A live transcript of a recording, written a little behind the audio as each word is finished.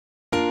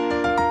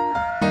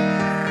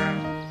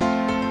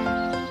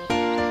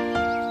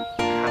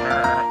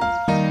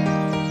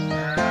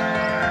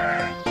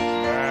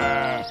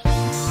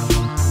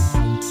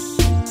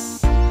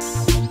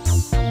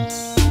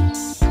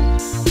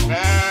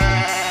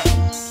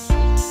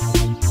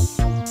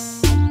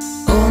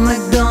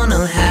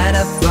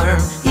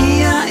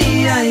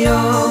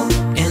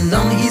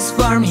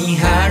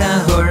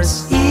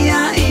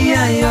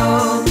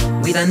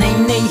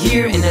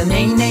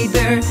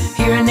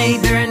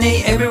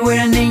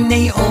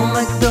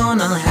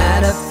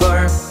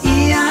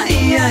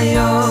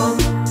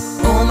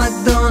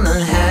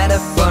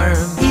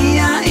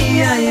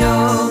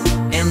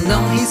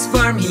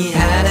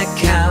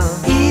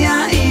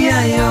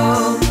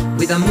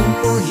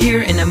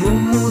moo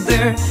moo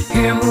there,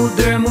 here a moo,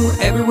 there a moo,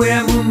 everywhere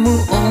a moo moo.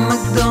 Old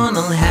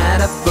MacDonald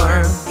had a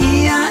farm,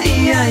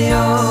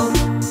 E-I-E-I-O.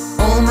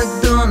 Old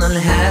MacDonald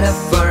had a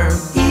farm,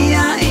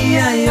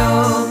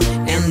 E-I-E-I-O.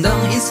 And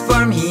on his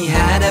farm he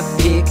had a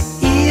pig,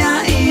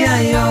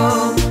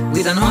 E-I-E-I-O.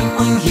 With an oink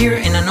oink here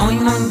and an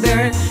oink oink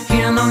there,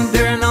 here an oink,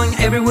 there an oink,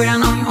 everywhere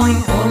an oink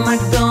oink. Old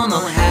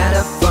MacDonald had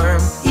a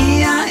farm,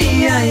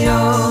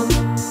 E-I-E-I-O.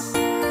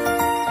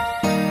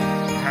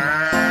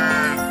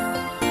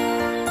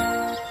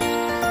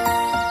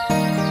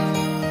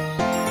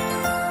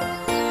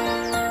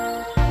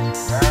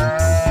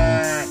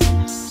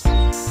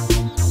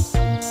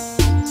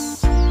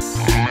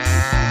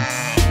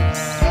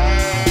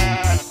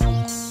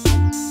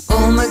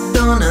 Old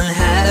MacDonald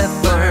had a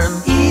farm,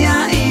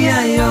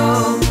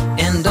 E-I-E-I-O.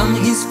 And on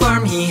his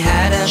farm he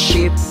had a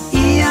sheep,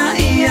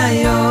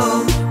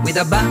 E-I-E-I-O. With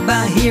a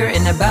ba-ba here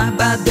and a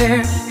ba-ba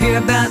there, here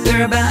a ba,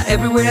 there a ba,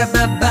 everywhere a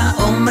ba-ba.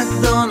 Old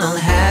MacDonald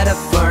had a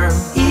farm,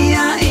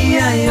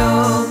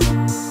 E-I-E-I-O.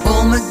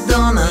 Old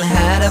MacDonald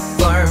had a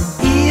farm,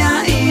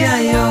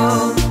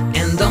 E-I-E-I-O.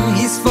 And on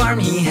his farm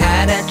he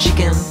had a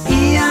chicken,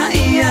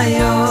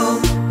 E-I-E-I-O.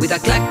 With a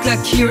clack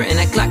clack here and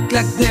a clack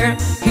clack there,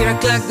 here a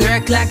clack, there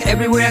a clack,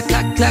 everywhere a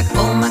clack clack.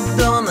 Old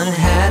MacDonald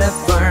had a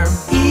farm,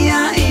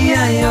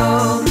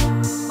 E-I-E-I-O.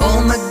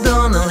 Old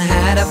MacDonald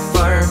had a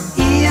farm,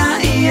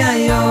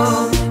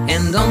 E-I-E-I-O.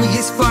 And on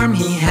his farm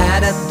he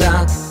had a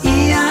dog,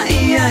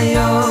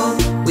 E-I-E-I-O.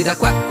 With a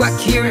quack quack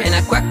here and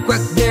a quack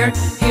quack there,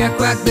 here a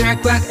quack, there a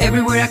quack,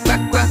 everywhere a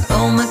quack quack.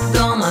 Old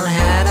MacDonald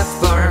had a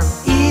farm,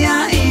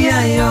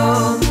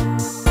 E-I-E-I-O.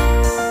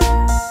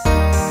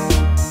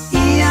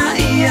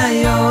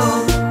 E-I-E-I-O.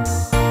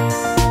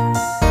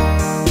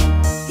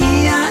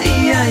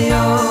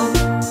 E-I-E-I-O.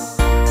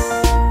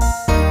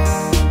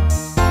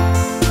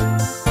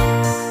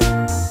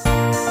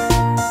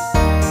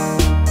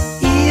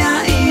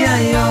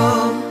 E-I-E-I-O.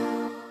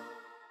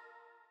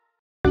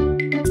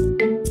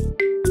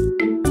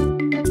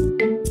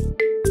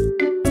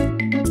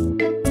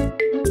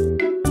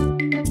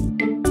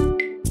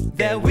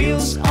 The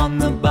wheels on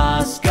the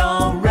bus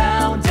go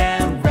round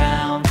and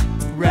round,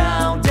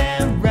 round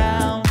and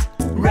round,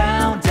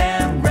 round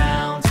and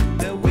round.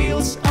 The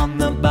wheels on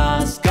the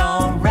bus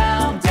go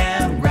round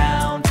and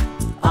round,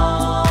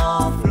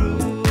 all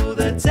through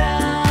the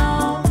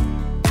town.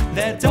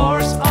 The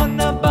doors on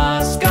the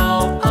bus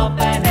go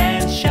open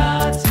and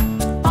shut,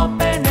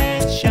 open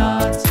and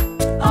shut,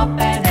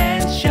 open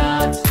and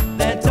shut.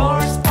 The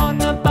doors on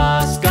the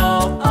bus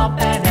go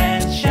open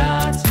and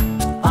shut,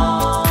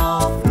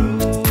 all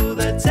through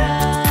the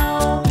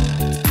town.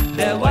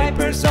 The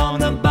wipers on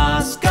the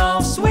bus go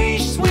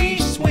swish,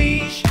 swish,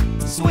 swish,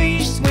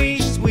 swish,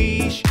 swish,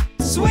 swish,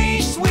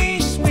 swish,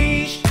 swish,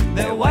 swish.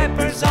 The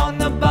wipers on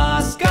the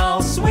bus go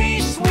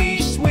swish,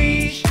 swish,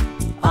 swish,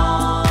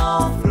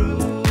 all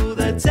through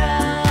the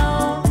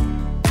town.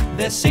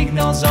 The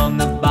signals on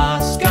the